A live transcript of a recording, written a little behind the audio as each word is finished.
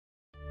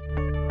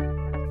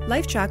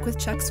Life Track with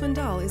Chuck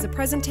Swindoll is a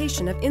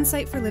presentation of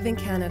Insight for Living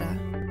Canada.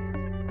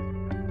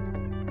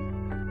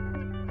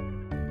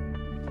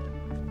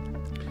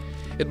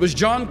 It was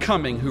John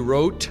Cumming who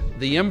wrote,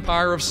 "The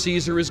empire of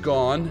Caesar is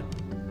gone.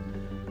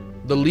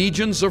 The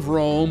legions of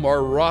Rome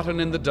are rotten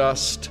in the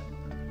dust.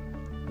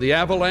 The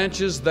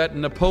avalanches that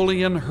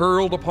Napoleon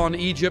hurled upon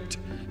Egypt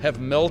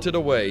have melted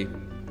away.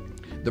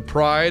 The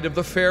pride of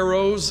the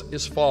pharaohs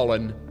is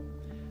fallen.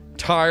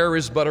 Tyre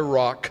is but a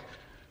rock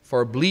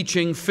for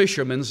bleaching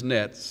fishermen's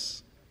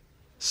nets.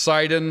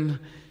 Sidon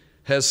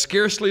has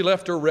scarcely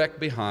left a wreck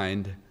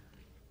behind,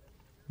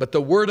 but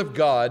the word of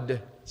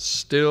God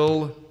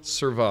still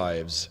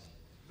survives.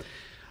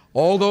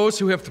 All those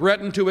who have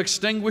threatened to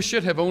extinguish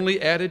it have only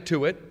added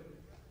to it,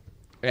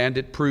 and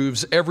it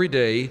proves every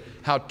day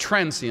how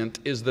transient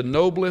is the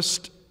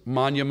noblest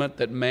monument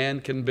that man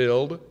can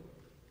build,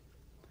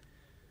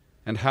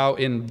 and how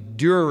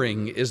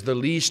enduring is the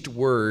least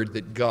word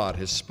that God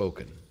has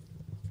spoken."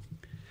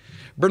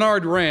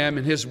 Bernard Ram,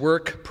 in his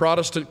work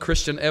Protestant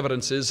Christian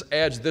Evidences,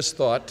 adds this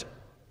thought: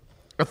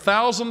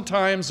 1,000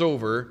 times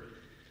over,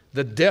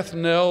 the death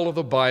knell of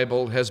the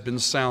Bible has been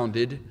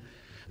sounded,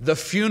 the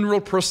funeral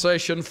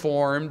procession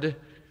formed,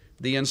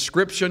 the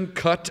inscription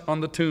cut on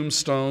the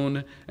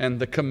tombstone, and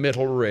the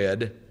committal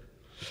read.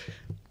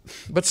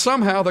 But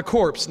somehow the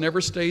corpse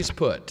never stays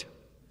put.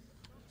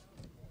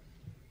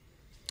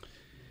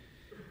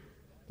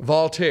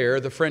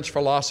 Voltaire, the French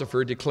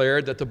philosopher,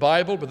 declared that the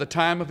Bible, by the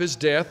time of his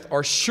death,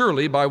 or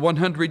surely by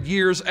 100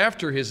 years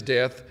after his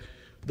death,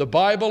 the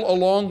Bible,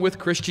 along with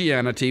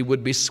Christianity,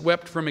 would be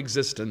swept from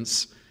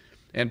existence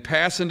and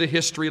pass into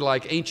history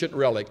like ancient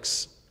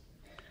relics.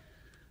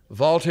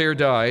 Voltaire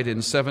died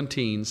in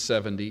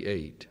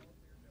 1778.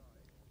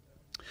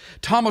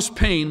 Thomas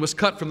Paine was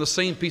cut from the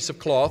same piece of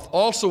cloth,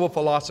 also a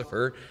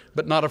philosopher,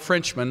 but not a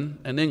Frenchman,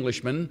 an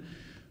Englishman,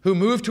 who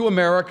moved to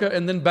America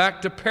and then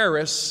back to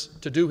Paris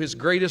to do his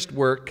greatest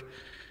work,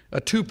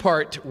 a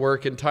two-part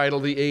work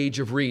entitled The Age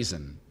of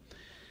Reason.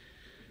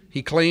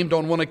 He claimed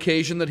on one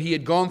occasion that he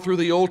had gone through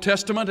the Old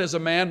Testament as a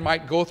man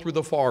might go through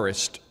the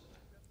forest,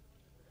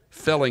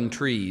 felling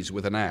trees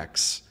with an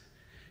axe.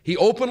 He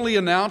openly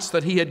announced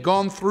that he had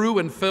gone through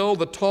and felled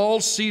the tall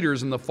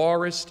cedars in the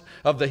forest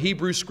of the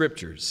Hebrew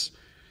Scriptures,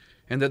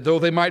 and that though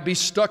they might be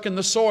stuck in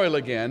the soil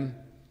again,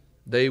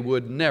 they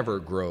would never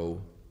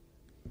grow.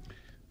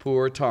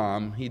 Poor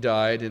Tom, he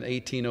died in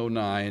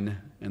 1809,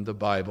 and the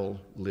Bible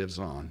lives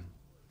on.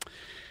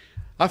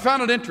 I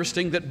found it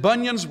interesting that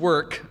Bunyan's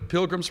work,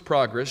 Pilgrim's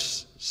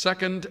Progress,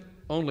 second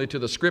only to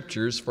the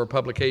Scriptures for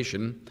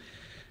publication,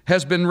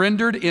 has been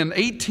rendered in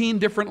 18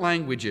 different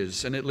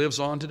languages, and it lives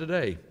on to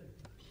today.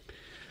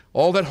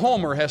 All that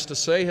Homer has to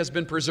say has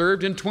been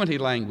preserved in 20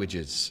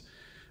 languages.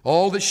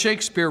 All that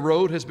Shakespeare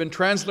wrote has been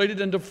translated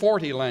into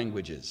 40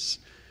 languages.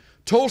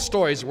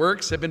 Tolstoy's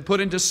works have been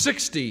put into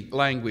 60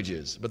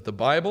 languages, but the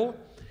Bible,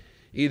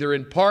 either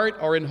in part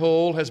or in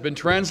whole, has been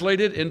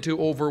translated into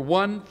over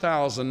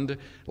 1,000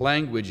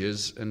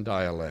 languages and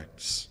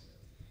dialects.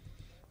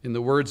 In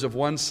the words of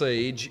one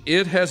sage,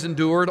 it has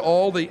endured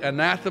all the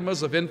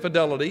anathemas of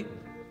infidelity,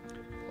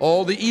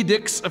 all the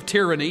edicts of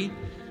tyranny,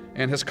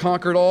 and has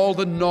conquered all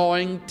the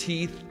gnawing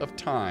teeth of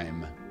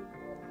time.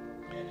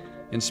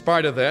 In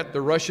spite of that, the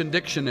Russian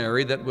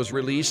dictionary that was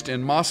released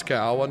in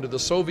Moscow under the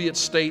Soviet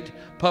state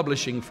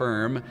publishing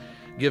firm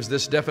gives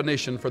this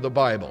definition for the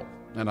Bible,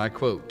 and I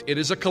quote, "It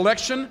is a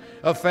collection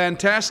of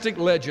fantastic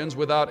legends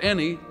without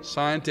any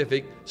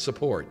scientific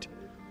support.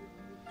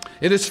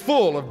 It is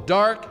full of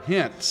dark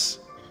hints,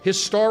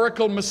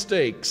 historical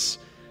mistakes,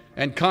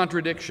 and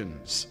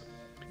contradictions.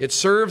 It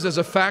serves as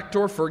a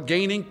factor for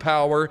gaining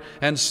power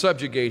and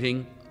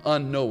subjugating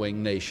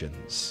unknowing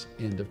nations."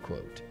 End of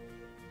quote.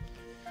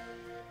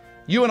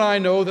 You and I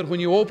know that when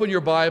you open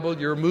your Bible,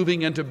 you're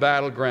moving into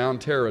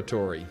battleground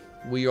territory.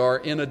 We are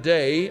in a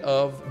day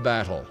of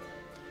battle.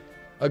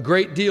 A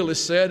great deal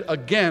is said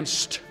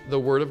against the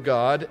Word of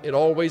God. It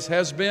always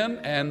has been,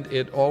 and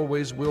it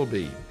always will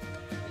be.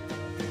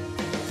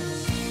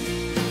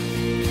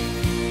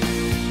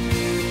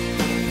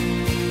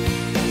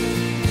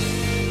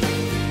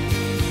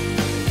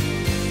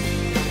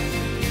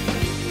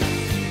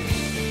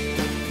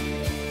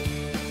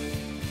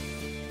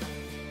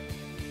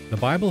 The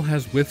Bible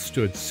has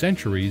withstood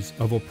centuries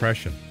of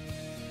oppression,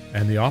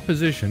 and the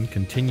opposition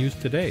continues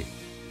today.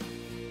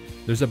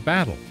 There's a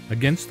battle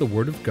against the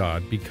Word of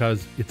God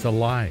because it's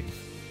alive,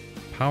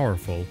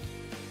 powerful,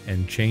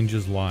 and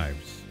changes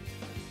lives.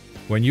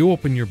 When you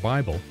open your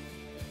Bible,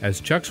 as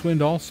Chuck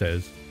Swindoll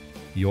says,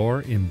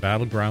 you're in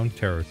battleground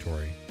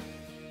territory.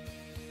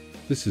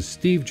 This is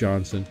Steve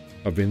Johnson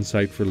of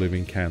Insight for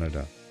Living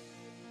Canada.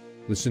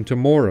 Listen to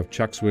more of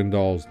Chuck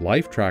Swindoll's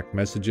Life Track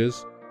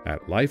messages at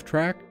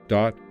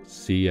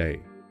lifetrack.ca.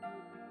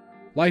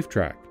 Life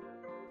Track,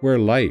 where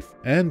life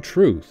and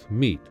truth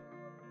meet.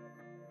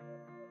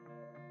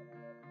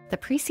 The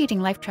preceding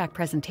Life Track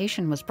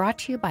presentation was brought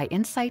to you by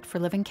Insight for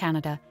Living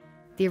Canada.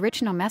 The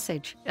original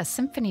message, A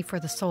Symphony for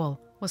the Soul,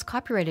 was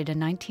copyrighted in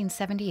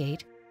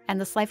 1978, and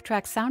this Life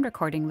Track sound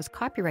recording was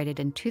copyrighted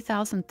in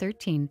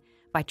 2013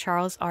 by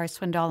Charles R.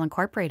 Swindoll,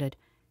 Incorporated.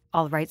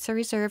 All rights are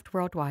reserved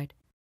worldwide.